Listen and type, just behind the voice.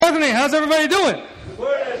morning. How's everybody doing? Good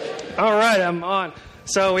morning. All right, I'm on.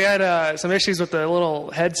 So we had some issues with the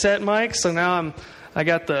little headset mic, so now I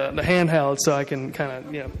got the handheld, so I can kind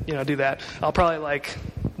of do that. I'll probably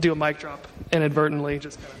do a mic drop inadvertently,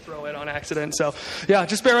 just kind of throw it on accident. So yeah,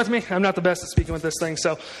 just bear with me. I'm not the best at speaking with this thing.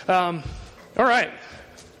 So all right,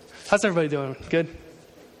 how's everybody doing? Good.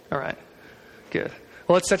 All right, good.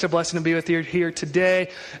 Well, it's such a blessing to be with you here today.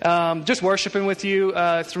 Just worshiping with you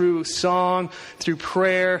through song, through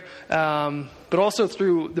prayer, but also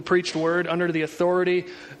through the preached word under the authority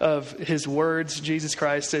of his words, Jesus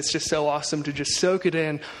Christ. It's just so awesome to just soak it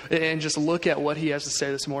in and just look at what he has to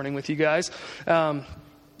say this morning with you guys. Y'all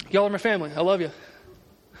are my family. I love you.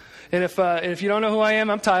 And if you don't know who I am,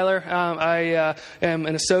 I'm Tyler. I am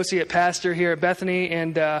an associate pastor here at Bethany.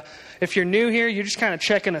 And if you're new here, you're just kind of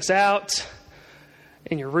checking us out,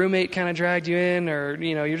 and your roommate kind of dragged you in, or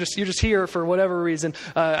you're just here for whatever reason,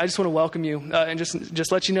 I just want to welcome you and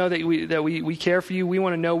just let you know that we care for you. We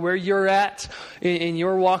want to know where you're at in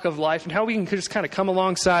your walk of life and how we can just kind of come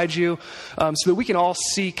alongside you, so that we can all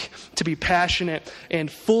seek to be passionate and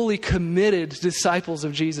fully committed disciples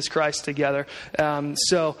of Jesus Christ together.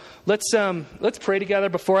 So let's pray together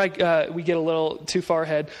before we get a little too far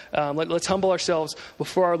ahead. Let's humble ourselves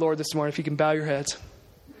before our Lord this morning. If you can bow your heads.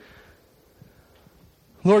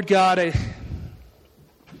 Lord God,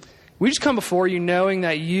 we just come before you knowing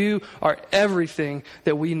that you are everything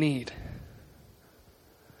that we need.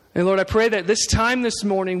 And Lord, I pray that this time this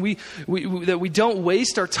morning, that we don't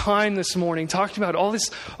waste our time this morning talking about all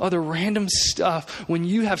this other random stuff when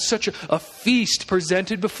you have such a feast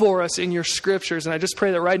presented before us in your scriptures. And I just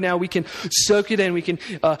pray that right now we can soak it in, we can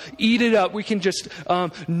eat it up, we can just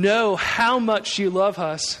know how much you love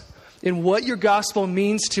us and what your gospel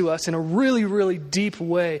means to us in a really, really deep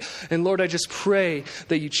way. And Lord, I just pray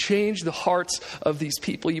that you change the hearts of these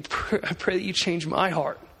people. I pray that you change my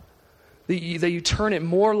heart, that you turn it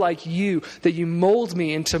more like you, that you mold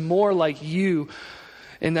me into more like you.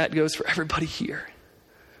 And that goes for everybody here.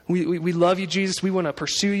 We love you, Jesus. We want to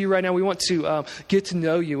pursue you right now. We want to get to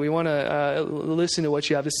know you. We want to listen to what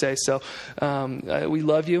you have to say. So we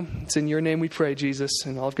love you. It's in your name we pray, Jesus.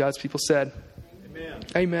 And all of God's people said,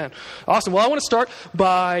 Amen. Awesome. Well, I want to start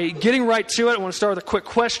by getting right to it. I want to start with a quick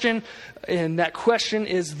question. And that question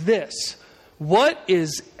is this: what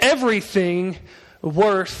is everything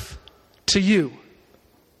worth to you?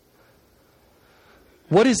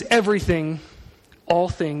 What is everything, all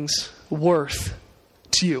things, worth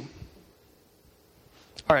to you?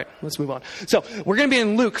 All right, let's move on. So we're going to be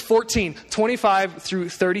in Luke 14, 25 through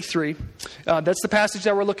 33. That's the passage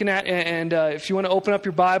that we're looking at. And if you want to open up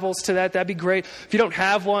your Bibles to that, that'd be great. If you don't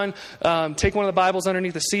have one, take one of the Bibles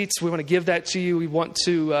underneath the seats. We want to give that to you. We want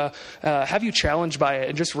to have you challenged by it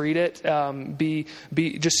and just read it.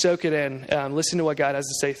 Just soak it in. Listen to what God has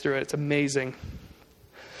to say through it. It's amazing.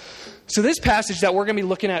 So this passage that we're going to be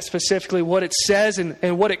looking at specifically, what it says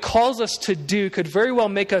and what it calls us to do, could very well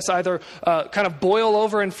make us either kind of boil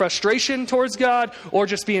over in frustration towards God, or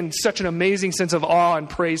just be in such an amazing sense of awe and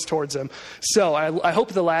praise towards Him. So I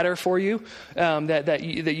hope the latter for you, that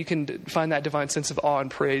you can find that divine sense of awe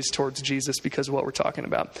and praise towards Jesus because of what we're talking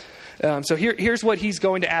about. So here's what He's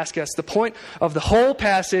going to ask us. The point of the whole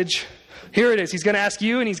passage, here it is. He's going to ask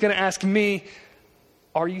you and He's going to ask me,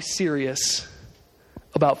 are you serious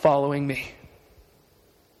about following me?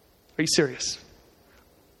 Are you serious?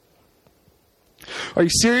 Are you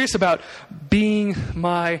serious about being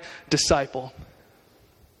my disciple?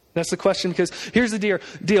 That's the question, because here's the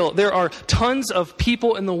deal. There are tons of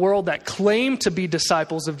people in the world that claim to be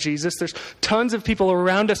disciples of Jesus. There's tons of people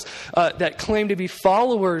around us that claim to be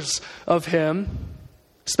followers of Him,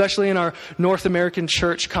 especially in our North American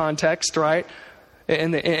church context, right?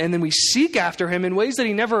 And then we seek after Him in ways that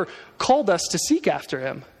He never called us to seek after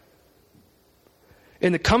Him.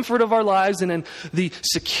 In the comfort of our lives and in the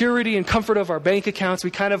security and comfort of our bank accounts, we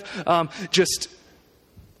kind of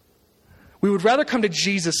we would rather come to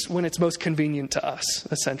Jesus when it's most convenient to us,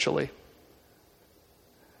 essentially.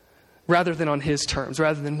 Rather than on His terms,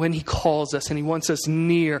 rather than when He calls us and He wants us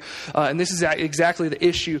near. And this is exactly the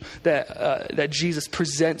issue that Jesus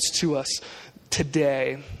presents to us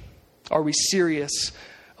today. Are we serious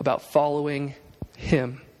about following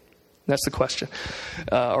Him? That's the question.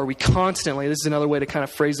 Are we constantly, this is another way to kind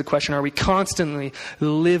of phrase the question, are we constantly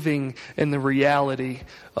living in the reality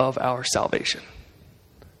of our salvation?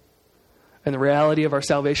 And the reality of our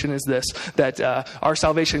salvation is this, that our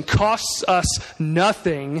salvation costs us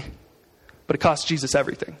nothing, but it costs Jesus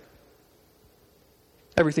everything.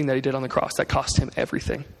 Everything that He did on the cross, that cost Him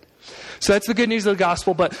everything. So that's the good news of the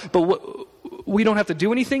gospel, but we don't have to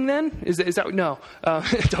do anything then? Is that no?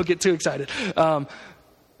 Don't get too excited.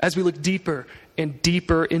 As we look deeper and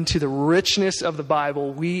deeper into the richness of the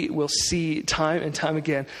Bible, we will see time and time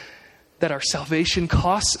again that our salvation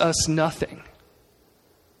costs us nothing.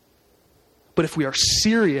 But if we are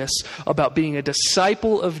serious about being a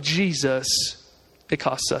disciple of Jesus, it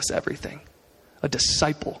costs us everything. A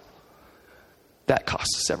disciple, that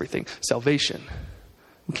costs us everything. Salvation,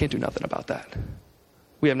 we can't do nothing about that.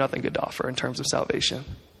 We have nothing good to offer in terms of salvation.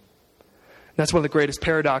 That's one of the greatest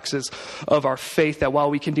paradoxes of our faith, that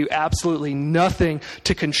while we can do absolutely nothing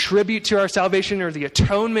to contribute to our salvation or the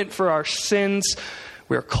atonement for our sins,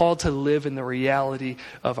 we are called to live in the reality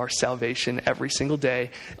of our salvation every single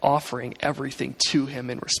day, offering everything to him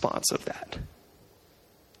in response of that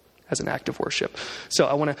as an act of worship. So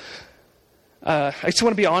I just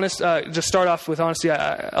want to be honest, just start off with honesty.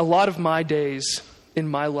 A lot of my days in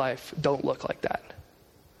my life don't look like that.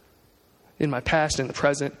 In my past and the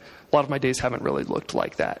present, a lot of my days haven't really looked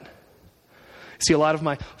like that. See, a lot of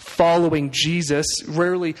my following Jesus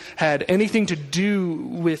rarely had anything to do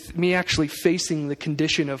with me actually facing the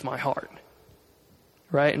condition of my heart.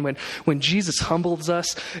 Right? And when Jesus humbles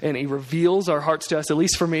us and he reveals our hearts to us, at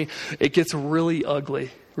least for me, it gets really ugly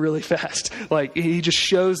really fast. Like, he just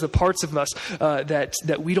shows the parts of us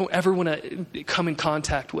that we don't ever want to come in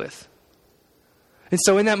contact with. And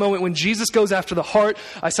so in that moment, when Jesus goes after the heart,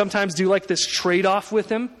 I sometimes do like this trade-off with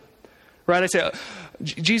him. Right? I say,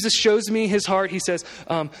 Jesus shows me his heart. He says,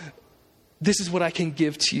 this is what I can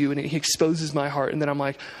give to you. And he exposes my heart. And then I'm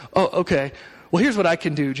like, oh, okay. Well, here's what I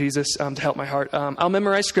can do, Jesus, to help my heart. I'll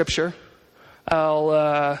memorize scripture.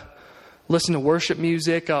 I'll listen to worship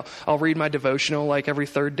music. I'll read my devotional like every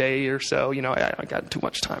third day or so. You know, I got too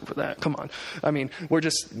much time for that. Come on. I mean, we're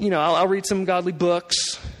just, I'll read some godly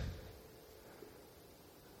books.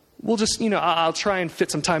 We'll just, I'll try and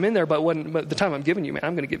fit some time in there, but the time I'm giving you, man,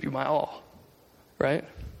 I'm going to give you my all, right?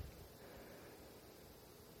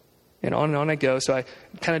 And on I go. So I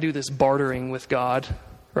kind of do this bartering with God,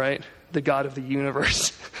 right? The God of the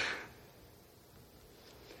universe.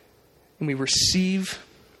 And we receive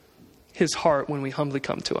his heart when we humbly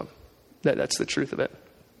come to him. That's the truth of it.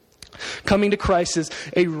 Coming to Christ is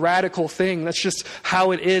a radical thing. That's just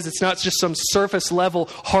how it is. It's not just some surface level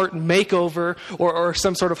heart makeover or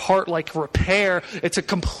some sort of heart like repair. It's a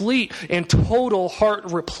complete and total heart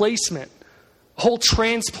replacement, a whole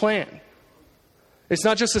transplant. It's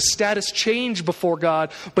not just a status change before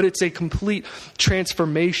God, but it's a complete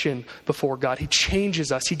transformation before God. He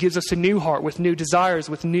changes us. He gives us a new heart with new desires,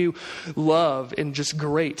 with new love, and just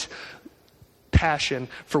great passion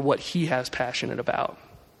for what he has passionate about.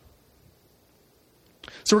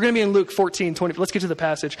 So we're going to be in Luke 14, 20. Let's get to the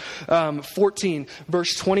passage. 14,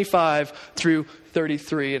 verse 25 through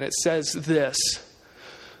 33. And it says this.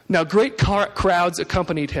 Now, great crowds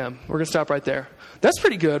accompanied him. We're going to stop right there. That's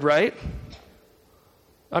pretty good, right?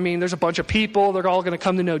 I mean, there's a bunch of people. They're all going to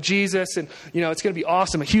come to know Jesus. And, it's going to be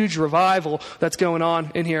awesome. A huge revival that's going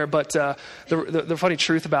on in here. But the funny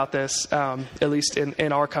truth about this, at least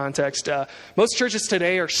in our context, most churches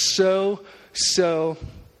today are so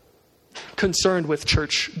concerned with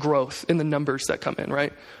church growth in the numbers that come in,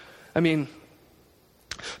 right? I mean,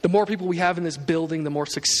 the more people we have in this building, the more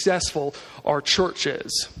successful our church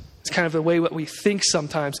is. It's kind of the way what we think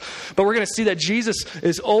sometimes. But we're going to see that Jesus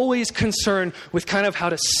is always concerned with kind of how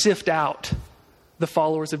to sift out the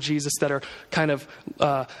followers of Jesus that are kind of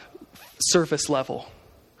surface level,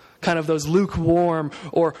 kind of those lukewarm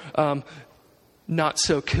or not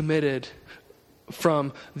so committed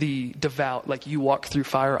from the devout, like you walk through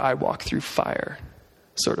fire, I walk through fire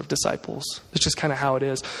sort of disciples. It's just kind of how it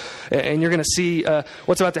is. And you're going to see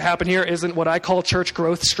what's about to happen here isn't what I call church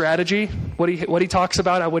growth strategy. What he talks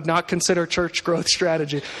about, I would not consider church growth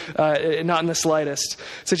strategy, not in the slightest.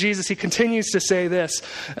 So Jesus, he continues to say this,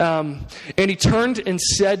 and he turned and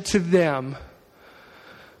said to them,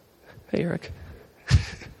 hey, Eric,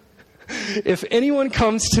 if anyone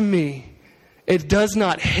comes to me, it does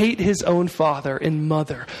not hate his own father and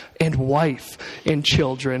mother and wife and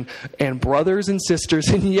children and brothers and sisters,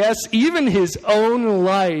 and yes, even his own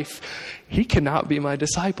life, he cannot be my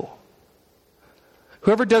disciple.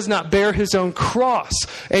 Whoever does not bear his own cross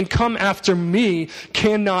and come after me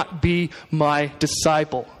cannot be my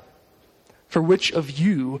disciple. For which of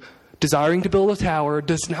you, desiring to build a tower,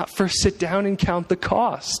 does not first sit down and count the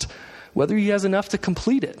cost, whether he has enough to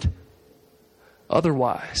complete it?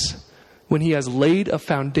 Otherwise, when he has laid a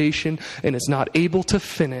foundation and is not able to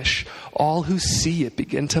finish, all who see it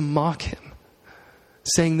begin to mock him,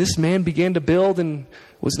 saying, this man began to build and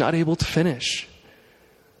was not able to finish.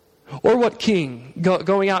 Or what king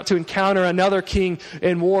going out to encounter another king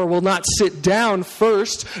in war will not sit down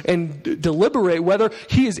first and deliberate whether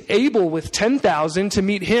he is able with 10,000 to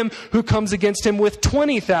meet him who comes against him with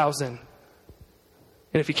 20,000?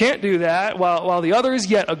 And if he can't do that, while the other is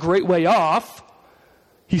yet a great way off,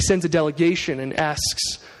 he sends a delegation and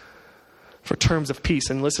asks for terms of peace.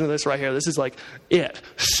 And listen to this right here. This is like it.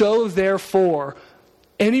 So therefore,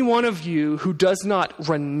 any one of you who does not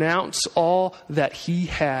renounce all that he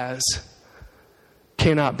has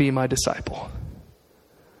cannot be my disciple.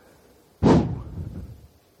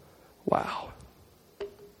 Wow.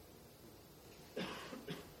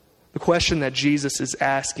 The question that Jesus is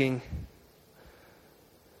asking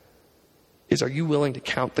is, are you willing to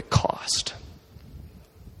count the cost?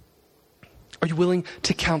 Are you willing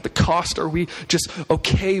to count the cost? Or are we just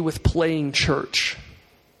okay with playing church?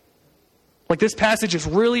 Like, this passage is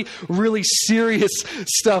really, really serious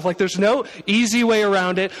stuff. Like, there's no easy way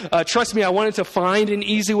around it. Trust me, I wanted to find an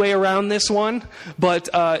easy way around this one, but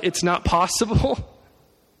it's not possible.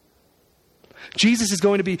 Jesus is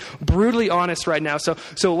going to be brutally honest right now.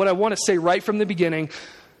 So what I want to say right from the beginning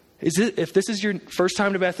is, if this is your first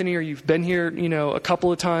time to Bethany, or you've been here, a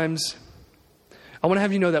couple of times, I want to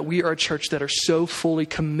have you know that we are a church that are so fully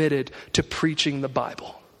committed to preaching the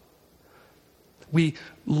Bible. We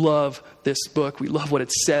love this book. We love what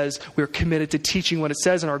it says. We're committed to teaching what it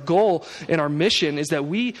says. And our goal and our mission is that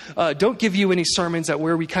we don't give you any sermons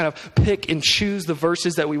where we kind of pick and choose the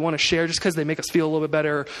verses that we want to share just because they make us feel a little bit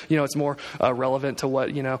better. It's more relevant to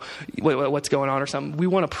what's going on or something. We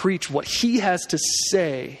want to preach what he has to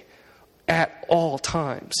say at all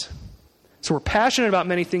times. So we're passionate about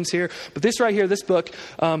many things here. But this right here, this book,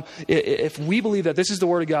 if we believe that this is the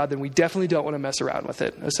Word of God, then we definitely don't want to mess around with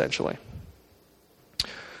it, essentially.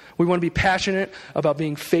 We want to be passionate about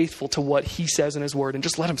being faithful to what he says in his word and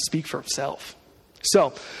just let him speak for himself.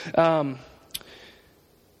 So, the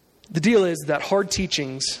deal is that hard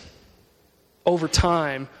teachings over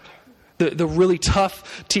time, the really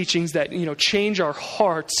tough teachings that, change our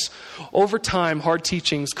hearts, over time, hard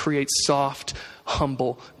teachings create soft,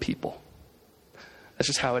 humble people. That's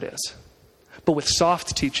just how it is. But with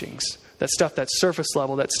soft teachings, that stuff that's surface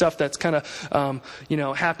level, that stuff that's kind of,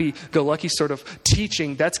 happy-go-lucky sort of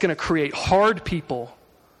teaching, that's going to create hard people,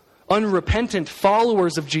 unrepentant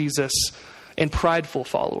followers of Jesus, and prideful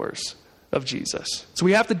followers of Jesus. So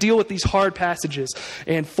we have to deal with these hard passages.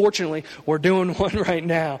 And fortunately, we're doing one right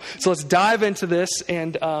now. So let's dive into this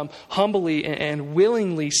and humbly and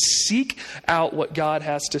willingly seek out what God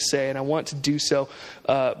has to say. And I want to do so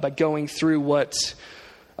by going through what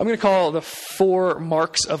I'm going to call the 4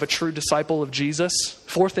 marks of a true disciple of Jesus.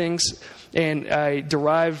 4 things. And I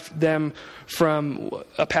derived them from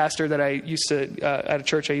a pastor that I used to, at a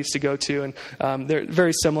church I used to go to. And they're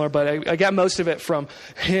very similar, but I got most of it from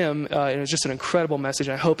him. And it was just an incredible message.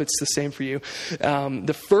 And I hope it's the same for you.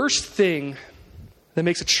 The first thing that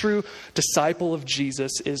makes a true disciple of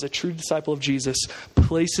Jesus is a true disciple of Jesus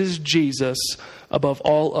places Jesus above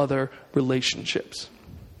all other relationships.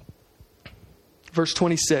 Verse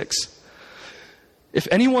 26, if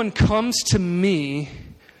anyone comes to me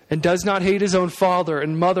and does not hate his own father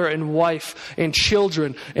and mother and wife and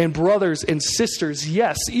children and brothers and sisters,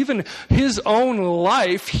 yes, even his own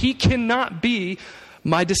life, he cannot be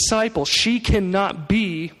my disciple. She cannot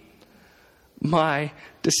be my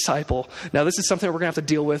disciple. Now, this is something we're going to have to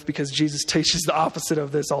deal with because Jesus teaches the opposite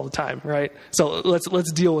of this all the time, right? So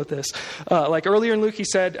let's deal with this. Like earlier in Luke, he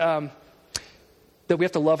said that we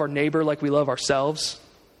have to love our neighbor like we love ourselves.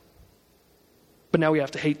 But now we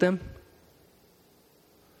have to hate them?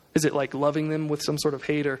 Is it like loving them with some sort of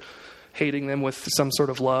hate or hating them with some sort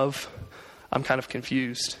of love? I'm kind of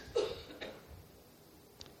confused.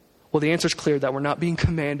 Well, the answer is clear that we're not being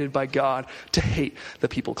commanded by God to hate the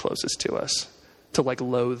people closest to us, to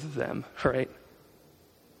loathe them, right?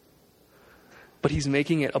 But he's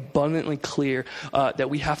making it abundantly clear that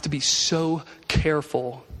we have to be so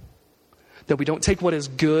careful that we don't take what is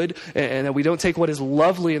good and that we don't take what is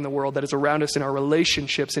lovely in the world that is around us in our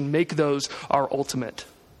relationships and make those our ultimate.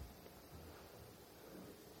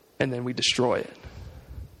 And then we destroy it.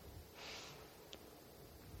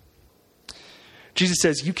 Jesus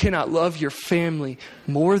says, you cannot love your family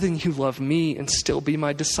more than you love me and still be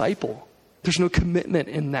my disciple. There's no commitment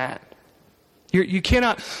in that. You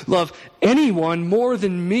cannot love anyone more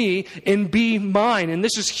than me and be mine. And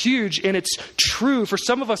this is huge, and it's true. For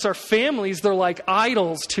some of us, our families, they're like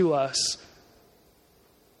idols to us.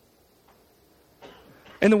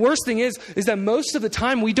 And the worst thing is that most of the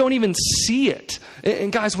time we don't even see it.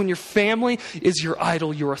 And guys, when your family is your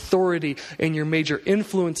idol, your authority, and your major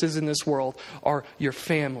influences in this world are your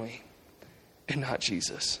family and not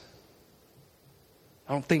Jesus.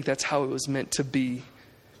 I don't think that's how it was meant to be.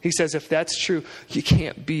 He says, if that's true, you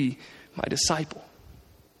can't be my disciple.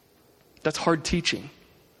 That's hard teaching.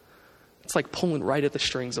 It's like pulling right at the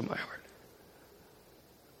strings of my heart.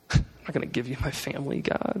 I'm not going to give you my family,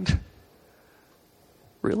 God.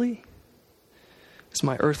 Really? Is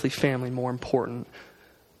my earthly family more important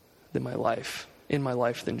than my life, in my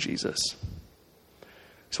life than Jesus?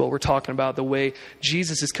 So what we're talking about, the way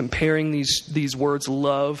Jesus is comparing these words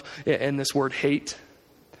love and this word hate.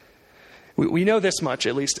 We know this much,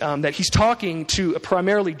 at least, that he's talking to a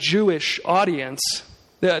primarily Jewish audience,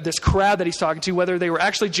 this crowd that he's talking to, whether they were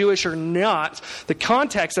actually Jewish or not. The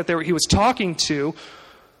context that he was talking to,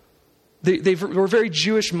 they were very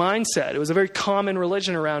Jewish mindset. It was a very common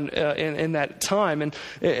religion around in that time.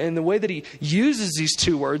 And the way that he uses these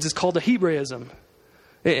two words is called a Hebraism.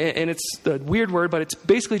 And it's a weird word, but it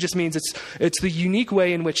basically just means it's the unique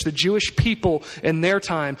way in which the Jewish people in their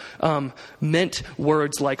time meant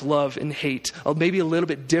words like love and hate, maybe a little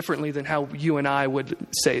bit differently than how you and I would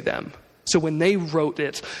say them. So when they wrote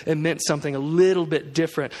it, it meant something a little bit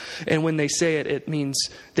different. And when they say it, it means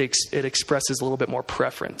it expresses a little bit more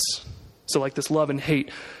preference. So like this love and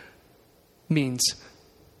hate means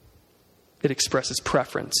it expresses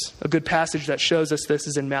preference. A good passage that shows us this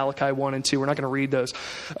is in Malachi 1 and 2. We're not going to read those.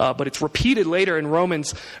 But it's repeated later in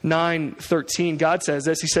Romans 9:13. God says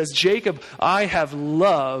this. He says, Jacob I have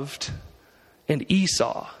loved, and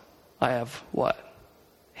Esau I have what?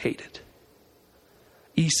 Hated.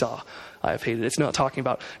 Esau I have hated. It's not talking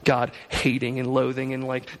about God hating and loathing and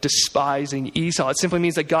like despising Esau. It simply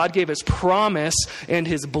means that God gave his promise and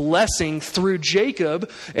his blessing through Jacob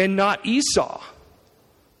and not Esau.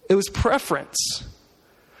 It was preference.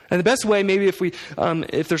 And the best way, maybe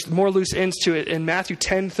if there's more loose ends to it, in Matthew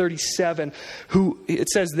 10:37, it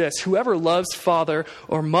says this: whoever loves father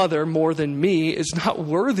or mother more than me is not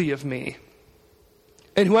worthy of me.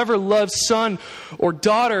 And whoever loves son or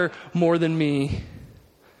daughter more than me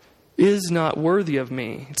is not worthy of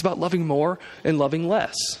me. It's about loving more and loving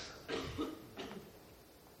less.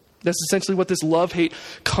 That's essentially what this love-hate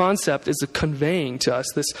concept is conveying to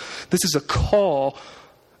us. This is a call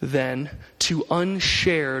then to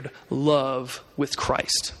unshared love with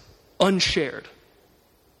Christ. Unshared.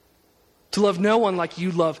 To love no one like you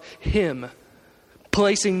love him.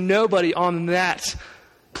 Placing nobody on that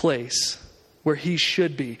place where he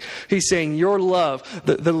should be. He's saying your love,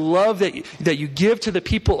 the love that you give to the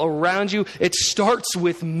people around you, it starts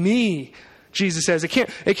with me. Jesus says it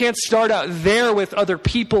can't start out there with other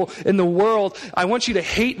people in the world. I want you to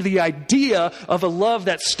hate the idea of a love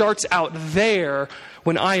that starts out there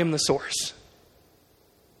when I am the source.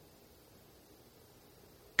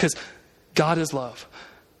 Because God is love,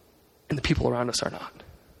 and the people around us are not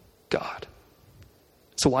God.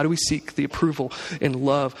 So why do we seek the approval and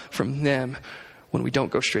love from them when we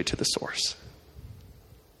don't go straight to the source?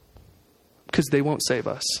 Because they won't save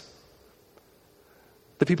us.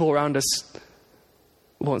 The people around us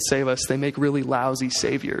won't save us. They make really lousy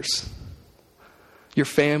saviors. Your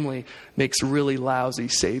family makes really lousy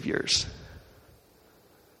saviors.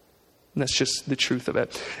 And that's just the truth of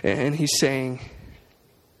it. And he's saying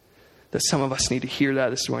that some of us need to hear that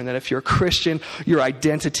this morning, that if you're a Christian, your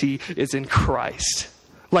identity is in Christ.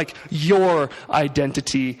 Like your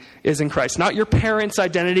identity is in Christ. Not your parents'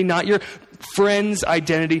 identity, not your friend's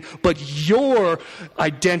identity, but your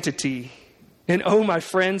identity. And oh, my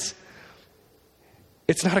friends,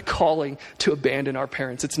 it's not a calling to abandon our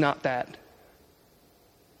parents. It's not that.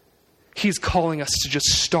 He's calling us to just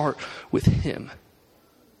start with him.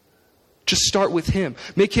 Just start with him.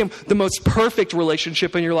 Make him the most perfect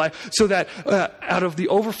relationship in your life so that out of the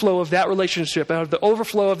overflow of that relationship, out of the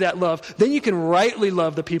overflow of that love, then you can rightly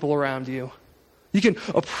love the people around you. You can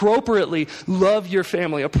appropriately love your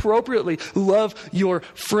family, appropriately love your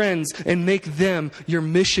friends, and make them your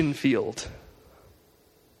mission field.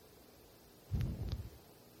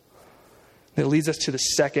 It leads us to the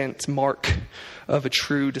second mark of a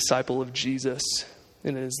true disciple of Jesus,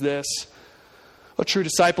 and it is this. A true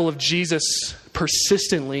disciple of Jesus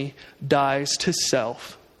persistently dies to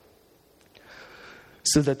self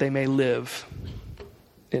so that they may live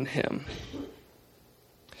in him.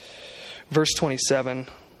 Verse 27,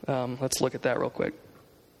 let's look at that real quick.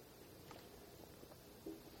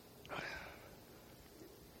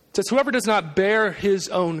 It says, whoever does not bear his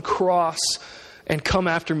own cross and come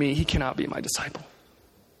after me, he cannot be my disciple.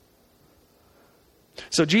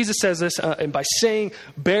 So Jesus says this, and by saying,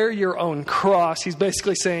 bear your own cross, he's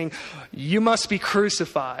basically saying, you must be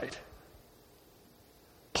crucified.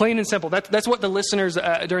 Plain and simple. That's what the listeners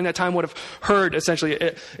during that time would have heard, essentially.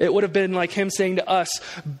 It would have been like him saying to us,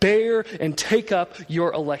 bear and take up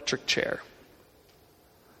your electric chair.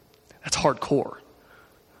 That's hardcore.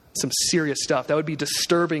 Some serious stuff. That would be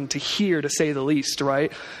disturbing to hear, to say the least,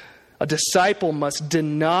 right? A disciple must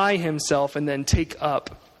deny himself and then take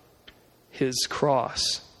up his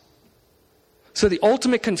cross. So the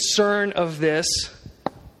ultimate concern of this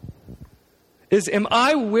is, am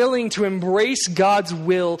I willing to embrace God's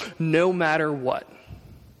will no matter what?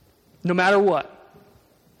 No matter what.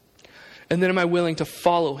 And then am I willing to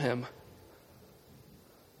follow him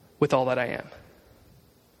with all that I am?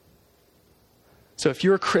 So if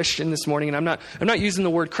you're a Christian this morning, and I'm not using the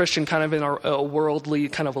word Christian kind of in a worldly,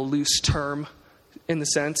 kind of a loose term in the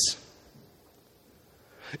sense.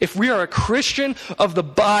 If we are a Christian of the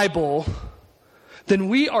Bible, then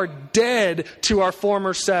we are dead to our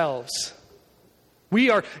former selves.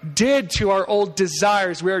 We are dead to our old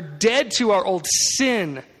desires. We are dead to our old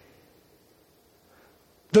sin.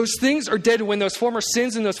 Those things are dead when those former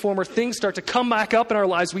sins and those former things start to come back up in our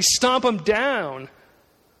lives. We stomp them down.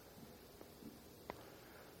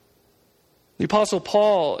 The Apostle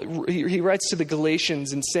Paul, he writes to the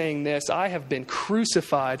Galatians in saying this, I have been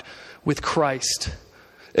crucified with Christ.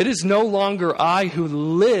 It is no longer I who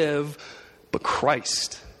live, but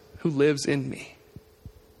Christ who lives in me.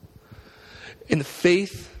 In the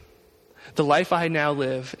faith, the life I now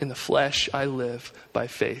live, in the flesh I live by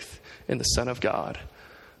faith in the Son of God,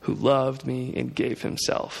 who loved me and gave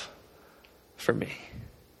himself for me.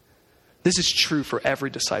 This is true for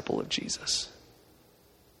every disciple of Jesus.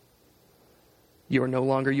 You are no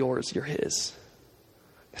longer yours, you're his.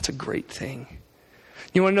 That's a great thing.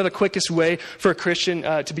 You want to know the quickest way for a Christian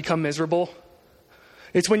to become miserable?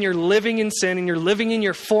 It's when you're living in sin and you're living in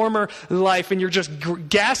your former life and you're just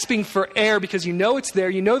gasping for air because you know it's there.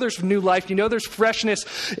 You know there's new life. You know there's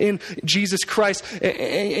freshness in Jesus Christ.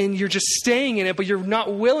 And you're just staying in it, but you're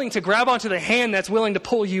not willing to grab onto the hand that's willing to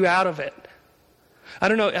pull you out of it. I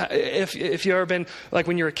don't know if you've ever been, like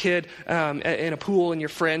when you're a kid in a pool and your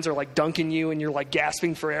friends are like dunking you and you're like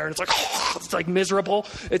gasping for air and it's like miserable.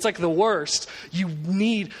 It's like the worst. You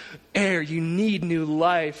need air. You need new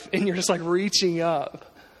life. And you're just like reaching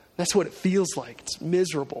up. That's what it feels like. It's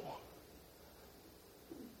miserable.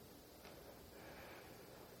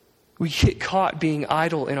 We get caught being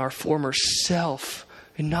idle in our former self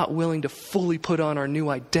and not willing to fully put on our new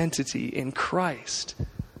identity in Christ.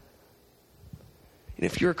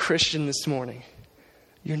 And if you're a Christian this morning,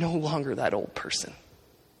 you're no longer that old person.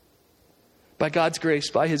 By God's grace,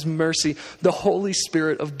 by his mercy, the Holy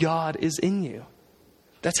Spirit of God is in you.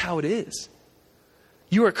 That's how it is.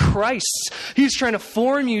 You are Christ's. He's trying to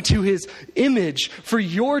form you to his image for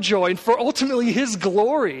your joy and for ultimately his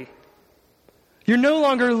glory. You no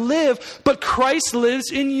longer live, but Christ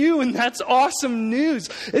lives in you, and that's awesome news.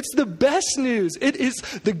 It's the best news. It is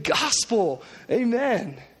the gospel.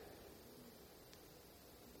 Amen.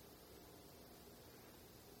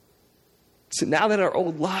 So now that our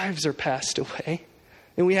old lives are passed away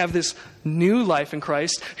and we have this new life in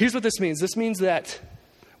Christ, here's what this means. This means that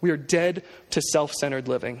we are dead to self-centered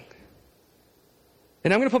living.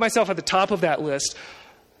 And I'm going to put myself at the top of that list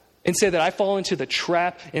and say that I fall into the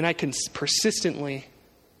trap and I can persistently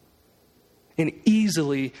and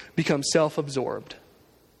easily become self-absorbed.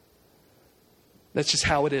 That's just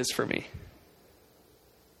how it is for me.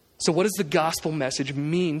 So what does the gospel message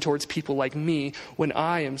mean towards people like me when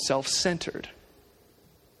I am self-centered?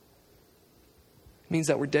 It means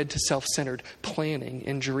that we're dead to self-centered planning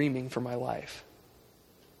and dreaming for my life.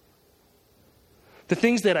 The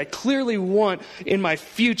things that I clearly want in my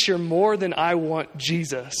future more than I want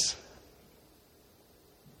Jesus.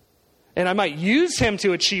 And I might use him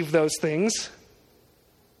to achieve those things.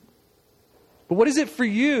 But what is it for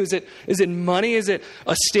you? Is it money? Is it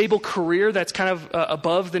a stable career that's kind of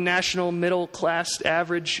above the national middle class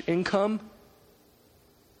average income?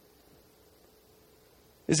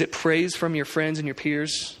 Is it praise from your friends and your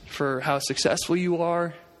peers for how successful you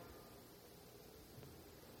are?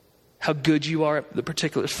 How good you are at the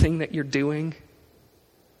particular thing that you're doing?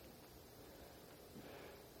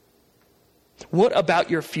 What about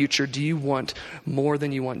your future do you want more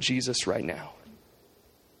than you want Jesus right now?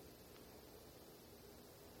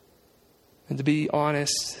 And to be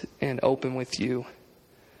honest and open with you,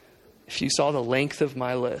 if you saw the length of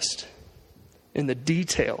my list and the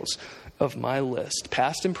details of my list,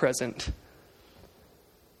 past and present,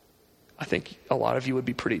 I think a lot of you would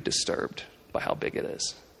be pretty disturbed by how big it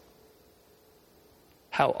is.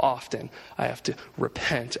 How often I have to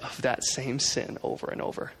repent of that same sin over and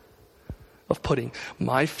over, of putting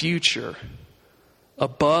my future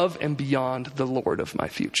above and beyond the Lord of my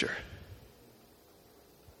future.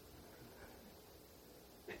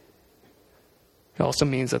 It also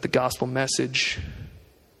means that the gospel message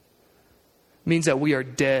means that we are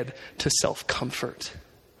dead to self-comfort,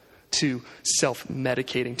 to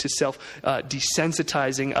self-medicating, to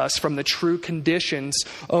self-desensitizing us from the true conditions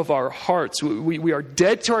of our hearts. We are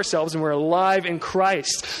dead to ourselves and we're alive in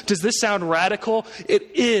Christ. Does this sound radical?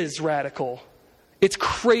 It is radical. It's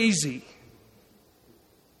crazy.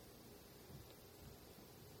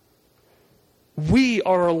 We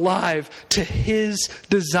are alive to his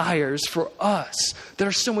desires for us that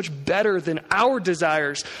are so much better than our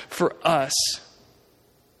desires for us.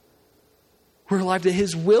 We're alive to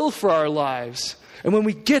his will for our lives. And when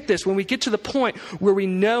we get this, when we get to the point where we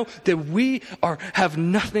know that we have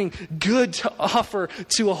nothing good to offer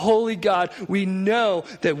to a holy God, we know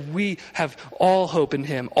that we have all hope in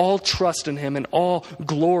him, all trust in him, and all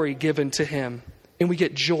glory given to him. And we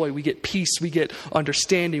get joy, we get peace, we get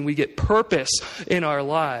understanding, we get purpose in our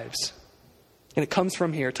lives. And it comes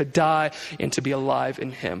from here, to die and to be alive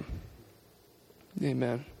in him.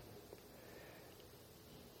 Amen.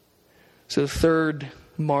 So the third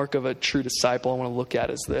mark of a true disciple I want to look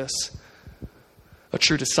at is this. A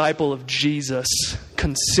true disciple of Jesus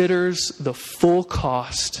considers the full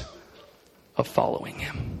cost of following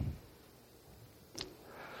him.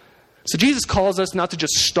 So Jesus calls us not to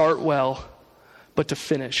just start well, but to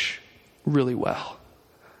finish really well.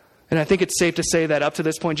 And I think it's safe to say that up to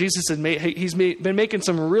this point, Jesus has been making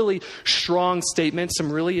some really strong statements,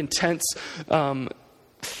 some really intense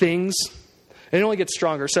things. And it only gets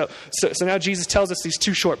stronger. So now Jesus tells us these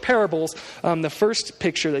two short parables. The first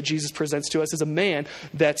picture that Jesus presents to us is a man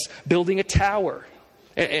that's building a tower.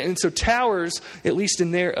 And so towers, at least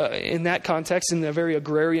in that context, in the very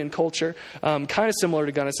agrarian culture, kind of similar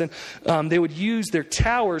to Gunnison, they would use their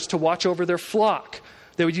towers to watch over their flock.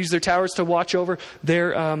 They would use their towers to watch over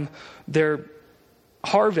their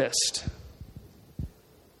harvest,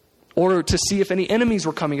 or to see if any enemies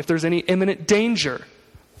were coming, if there's any imminent danger.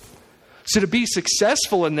 So to be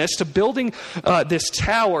successful in this, to building this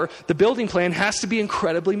tower, the building plan has to be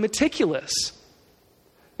incredibly meticulous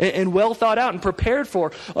and well thought out and prepared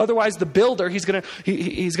for. Otherwise, the builder, he's gonna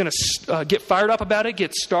get fired up about it,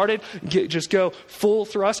 get started, just go full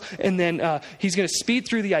thrust, and then he's gonna speed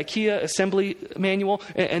through the IKEA assembly manual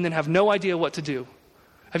and then have no idea what to do.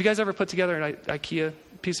 Have you guys ever put together an IKEA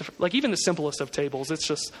piece of, like, even the simplest of tables?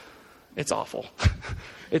 It's awful.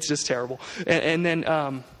 It's just terrible. And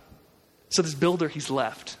then. So this builder, he's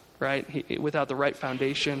left, right? Without the right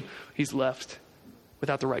foundation, he's left.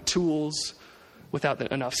 Without the right tools, without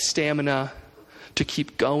enough stamina to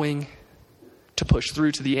keep going, to push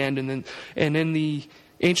through to the end. And in the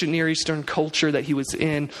ancient Near Eastern culture that he was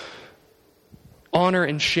in, honor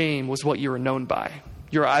and shame was what you were known by.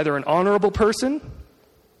 You're either an honorable person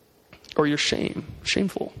or you're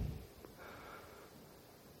shameful.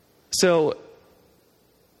 So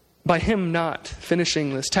by him not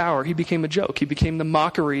finishing this tower, he became a joke. He became the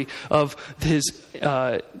mockery of his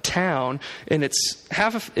town. And it's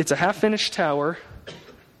a half-finished tower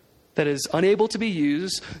that is unable to be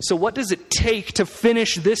used. So what does it take to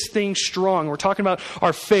finish this thing strong? We're talking about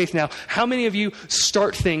our faith now. How many of you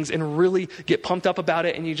start things and really get pumped up about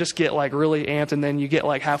it, and you just get like really amped, and then you get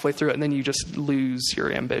like halfway through it, and then you just lose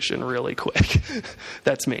your ambition really quick?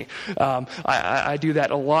 That's me. I do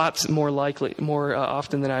that a lot more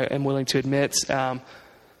often than I am willing to admit.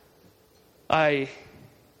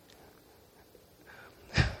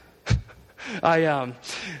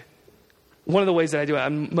 One of the ways that I do it,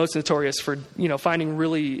 I'm most notorious for, finding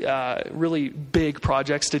really, really big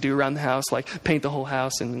projects to do around the house, like paint the whole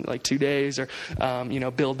house in like 2 days, or,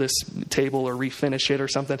 build this table or refinish it or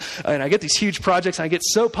something. And I get these huge projects and I get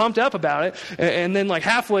so pumped up about it. And then like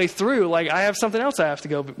halfway through, like I have something else I have to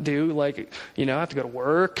go do. Like, I have to go to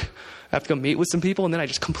work. I have to go meet with some people, and then I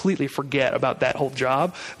just completely forget about that whole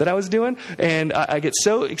job that I was doing. And I get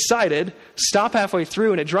so excited, stop halfway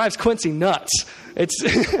through, and it drives Quincy nuts.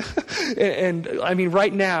 And I mean,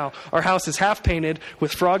 right now, our house is half painted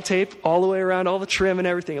with frog tape all the way around, all the trim and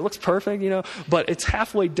everything. It looks perfect, but it's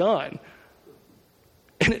halfway done.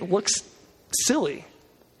 And it looks silly.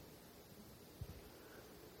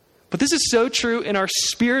 But this is so true in our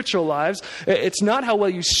spiritual lives. It's not how well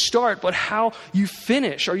you start, but how you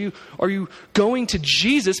finish. Are you going to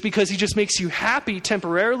Jesus because he just makes you happy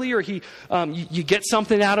temporarily, or you get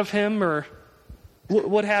something out of him, or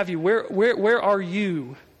what have you? Where are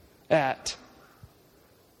you at?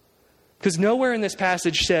 Because nowhere in this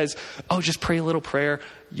passage says, "Oh, just pray a little prayer,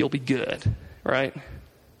 you'll be good," right?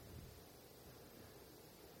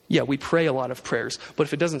 Yeah, we pray a lot of prayers, but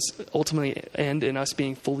if it doesn't ultimately end in us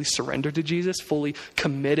being fully surrendered to Jesus, fully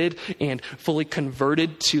committed and fully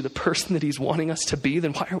converted to the person that he's wanting us to be,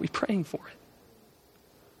 then why are we praying for it?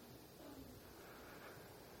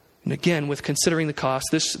 And again, with considering the cost,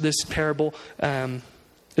 this parable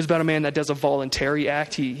is about a man that does a voluntary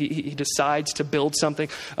act. He decides to build something.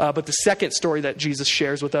 But the second story that Jesus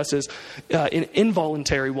shares with us is an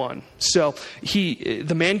involuntary one. So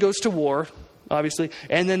the man goes to war, obviously,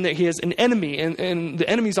 and then he has an enemy, and the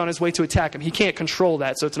enemy's on his way to attack him. He can't control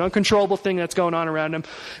that, so it's an uncontrollable thing that's going on around him.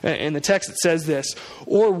 In the text it says this,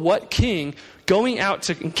 or what king going out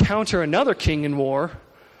to encounter another king in war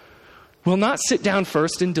will not sit down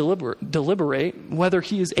first and deliberate whether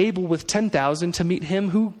he is able with 10,000 to meet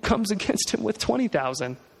him who comes against him with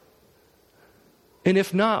 20,000? And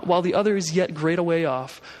if not, while the other is yet great a way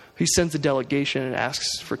off, he sends a delegation and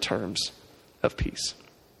asks for terms of peace.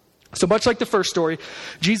 So much like the first story,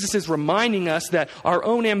 Jesus is reminding us that our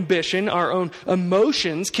own ambition, our own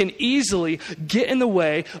emotions can easily get in the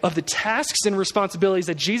way of the tasks and responsibilities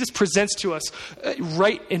that Jesus presents to us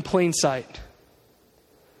right in plain sight.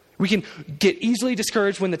 We can get easily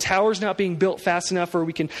discouraged when the tower's not being built fast enough, or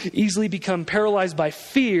we can easily become paralyzed by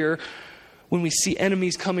fear when we see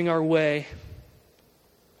enemies coming our way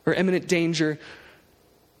or imminent danger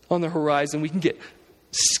on the horizon. We can get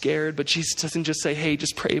scared, but Jesus doesn't just say, hey,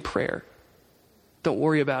 just pray a prayer. Don't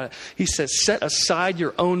worry about it. He says, set aside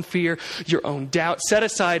your own fear, your own doubt. Set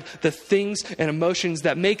aside the things and emotions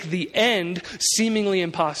that make the end seemingly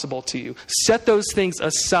impossible to you. Set those things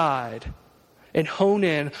aside and hone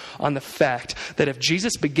in on the fact that if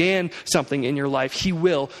Jesus began something in your life, he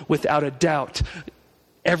will, without a doubt,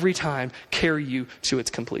 every time carry you to its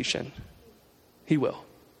completion. He will.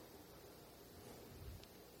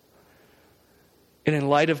 And in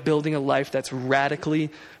light of building a life that's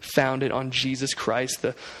radically founded on Jesus Christ,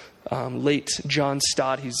 the late John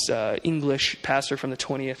Stott, he's an English pastor from the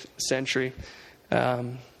 20th century,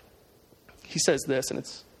 he says this, and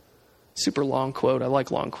it's a super long quote. I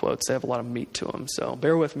like long quotes. They have a lot of meat to them, so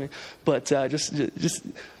bear with me. But just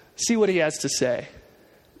see what he has to say.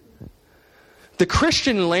 The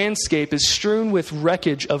Christian landscape is strewn with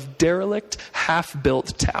wreckage of derelict,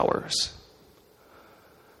 half-built towers.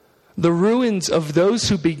 The ruins of those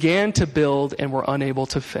who began to build and were unable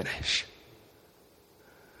to finish.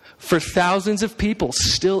 For thousands of people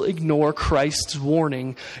still ignore Christ's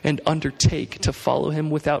warning and undertake to follow him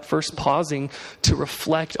without first pausing to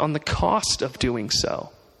reflect on the cost of doing so.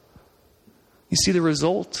 You see, the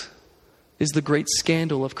result is the great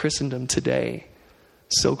scandal of Christendom today,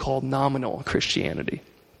 so-called nominal Christianity.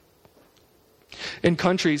 In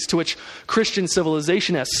countries to which Christian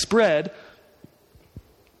civilization has spread,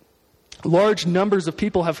 large numbers of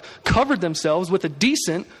people have covered themselves with a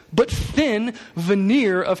decent but thin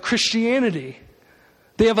veneer of Christianity.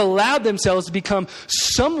 They have allowed themselves to become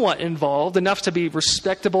somewhat involved, enough to be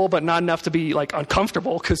respectable, but not enough to be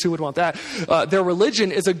uncomfortable, because who would want that? Their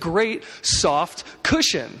religion is a great soft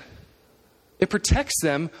cushion. It protects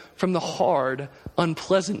them from the hard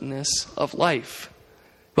unpleasantness of life,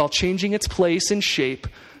 while changing its place and shape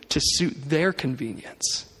to suit their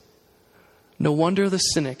convenience. No wonder the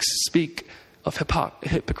cynics speak of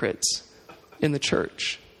hypocrites in the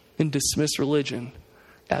church and dismiss religion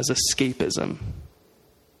as escapism.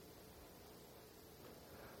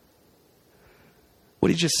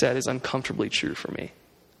 What he just said is uncomfortably true for me.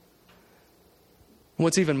 And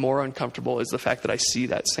what's even more uncomfortable is the fact that I see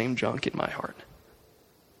that same junk in my heart.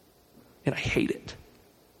 And I hate it.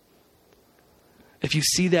 If you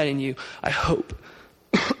see that in you, I hope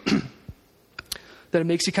that it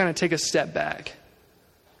makes you kind of take a step back.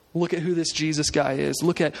 Look at who this Jesus guy is.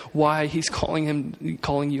 Look at why he's calling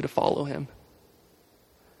you to follow him.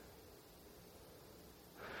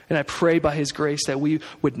 And I pray by his grace that we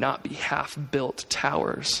would not be half-built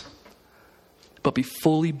towers, but be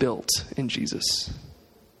fully built in Jesus.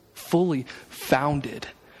 Fully founded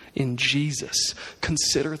in Jesus.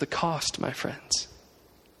 Consider the cost, my friends.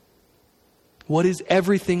 What is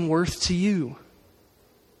everything worth to you?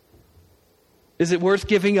 Is it worth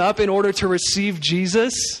giving up in order to receive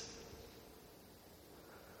Jesus,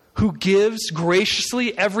 who gives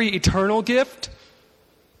graciously every eternal gift?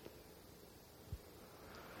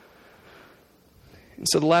 And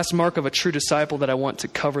so the last mark of a true disciple that I want to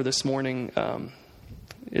cover this morning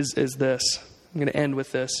is this. I'm going to end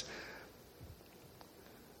with this.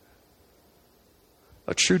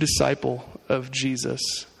 A true disciple of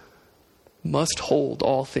Jesus must hold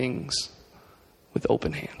all things with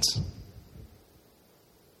open hands.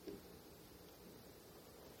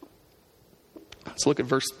 Let's look at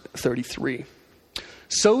verse 33.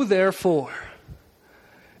 So therefore,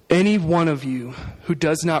 any one of you who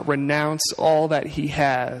does not renounce all that he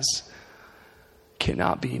has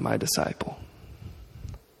cannot be my disciple.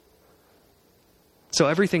 So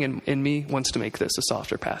everything in me wants to make this a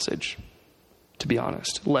softer passage. to be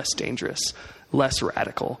honest, less dangerous, less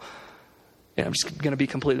radical. And I'm just going to be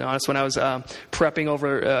completely honest. When I was prepping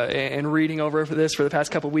over and reading over this for the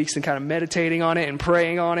past couple of weeks and kind of meditating on it and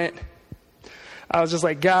praying on it, I was just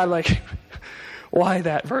like, God, like, why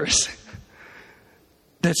that verse?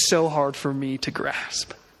 That's so hard for me to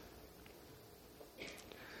grasp.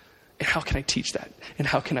 And how can I teach that? And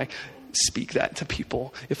how can I speak that to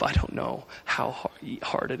people if I don't know how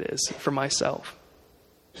hard it is for myself?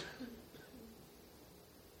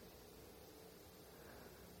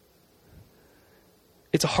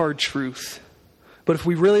 It's a hard truth. But if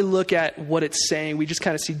we really look at what it's saying, we just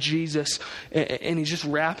kind of see Jesus, and he's just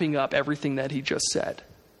wrapping up everything that he just said.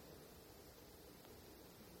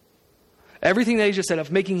 Everything that he just said,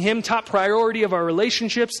 of making him top priority of our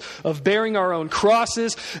relationships, of bearing our own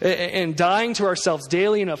crosses and dying to ourselves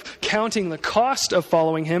daily, and of counting the cost of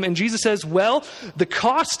following him. And Jesus says, well, the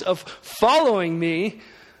cost of following me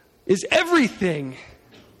is everything.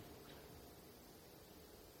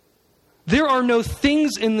 There are no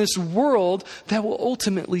things in this world that will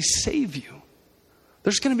ultimately save you.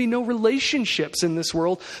 There's going to be no relationships in this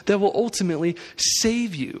world that will ultimately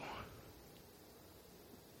save you.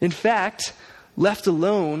 In fact, left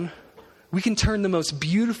alone, we can turn the most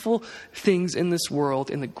beautiful things in this world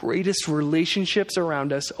and the greatest relationships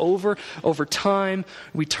around us over time,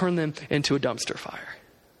 we turn them into a dumpster fire.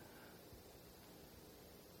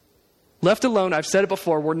 Left alone, I've said it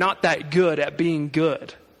before, we're not that good at being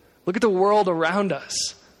good. Look at the world around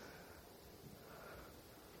us.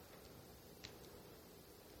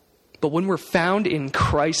 But when we're found in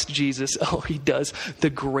Christ Jesus, he does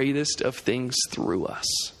the greatest of things through us.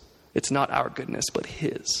 It's not our goodness, but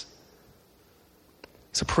his.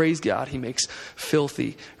 So praise God, he makes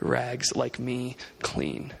filthy rags like me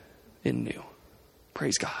clean and new.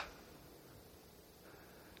 Praise God.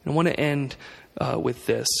 And I want to end with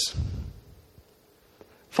this.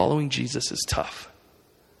 Following Jesus is tough.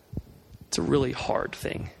 It's a really hard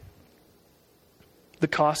thing. The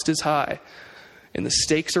cost is high, and the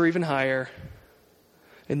stakes are even higher,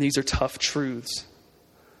 and these are tough truths.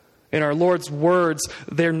 And our Lord's words,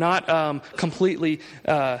 they're not completely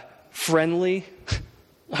friendly,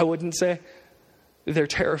 I wouldn't say. They're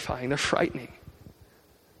terrifying, they're frightening.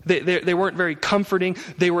 They weren't very comforting.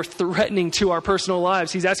 They were threatening to our personal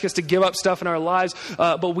lives. He's asking us to give up stuff in our lives,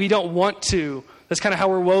 but we don't want to. That's kind of how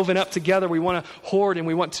we're woven up together. We want to hoard and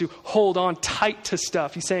we want to hold on tight to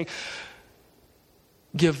stuff. He's saying,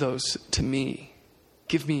 give those to me.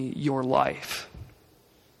 Give me your life.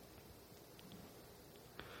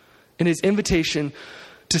 And his invitation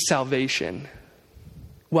to salvation,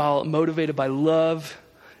 while motivated by love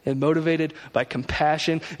and motivated by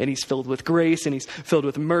compassion, and he's filled with grace, and he's filled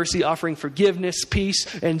with mercy, offering forgiveness,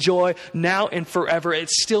 peace, and joy now and forever, it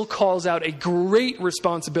still calls out a great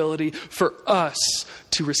responsibility for us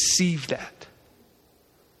to receive that.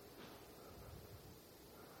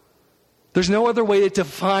 There's no other way to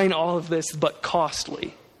define all of this but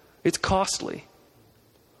costly. It's costly.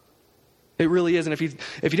 It really is. And if you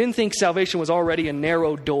didn't think salvation was already a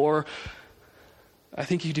narrow door, I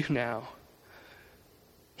think you do now.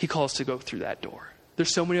 He calls to go through that door.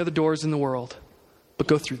 There's so many other doors in the world, but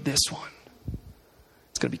go through this one.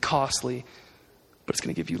 It's going to be costly, but it's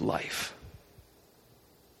going to give you life.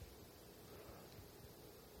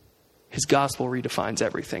 His gospel redefines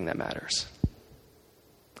everything that matters.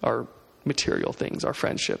 Our material things, our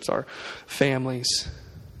friendships, our families,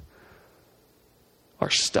 our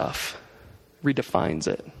stuff, redefines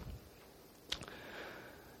it.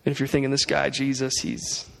 And if you're thinking, this guy, Jesus,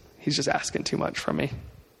 he's just asking too much from me.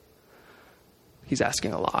 He's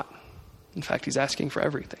asking a lot. In fact, he's asking for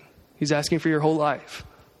everything. He's asking for your whole life.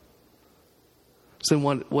 So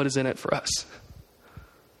then what is in it for us?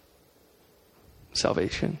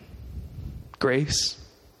 Salvation, grace,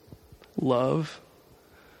 love,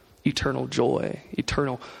 eternal joy,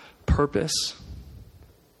 eternal purpose,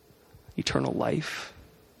 eternal life.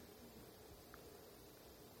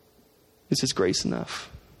 Is his grace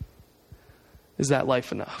enough? Is that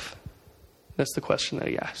life enough? That's the question that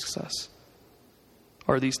he asks us.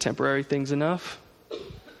 Are these temporary things enough?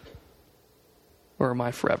 Or are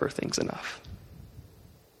my forever things enough?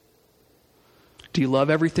 Do you love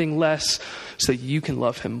everything less so you can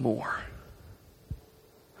love him more?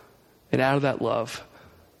 And out of that love,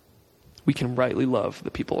 we can rightly love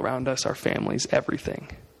the people around us, our families, everything.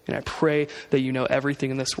 And I pray that you know everything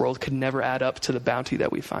in this world could never add up to the bounty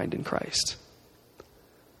that we find in Christ.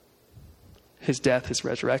 His death, his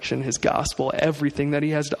resurrection, his gospel, everything that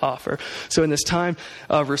he has to offer. So in this time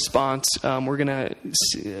of response, we're going to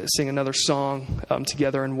sing another song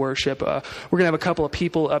together in worship. We're going to have a couple of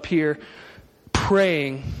people up here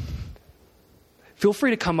praying feel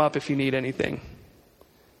free to come up if you need anything.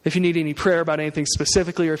 If you need any prayer about anything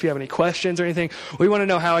specifically, or if you have any questions or anything, we want to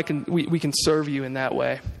know how we can serve you in that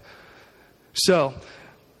way. So,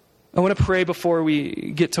 I want to pray before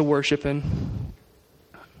we get to worshiping.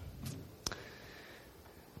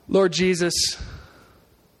 Lord Jesus,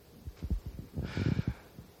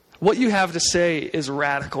 what you have to say is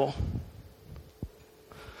radical.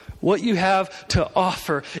 What you have to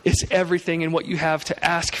offer is everything, and what you have to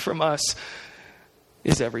ask from us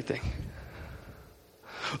is everything.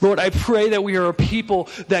 Lord, I pray that we are a people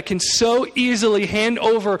that can so easily hand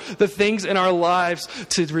over the things in our lives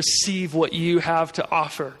to receive what you have to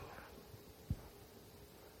offer.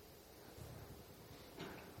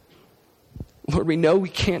 Lord, we know we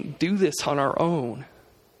can't do this on our own.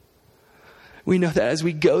 We know that as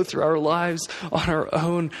we go through our lives on our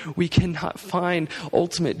own, we cannot find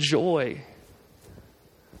ultimate joy.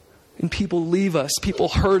 And people leave us. People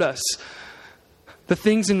hurt us. The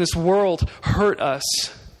things in this world hurt us.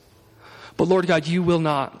 But Lord God, you will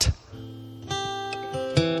not.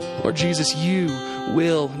 Lord Jesus, you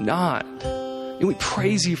will not. And we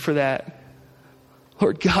praise you for that.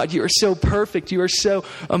 Lord God, you are so perfect. You are so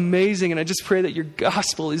amazing. And I just pray that your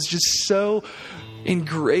gospel is just so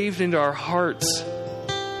engraved into our hearts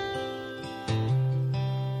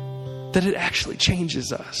that it actually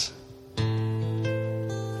changes us.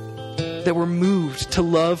 That we're moved to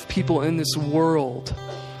love people in this world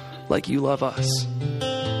like you love us.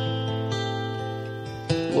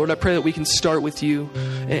 Lord, I pray that we can start with you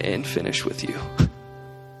and finish with you.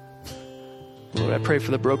 Lord, I pray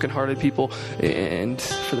for the brokenhearted people and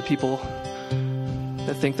for the people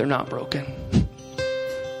that think they're not broken.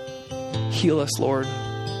 Heal us, Lord.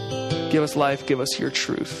 Give us life. Give us your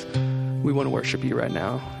truth. We want to worship you right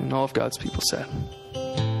now. And all of God's people said.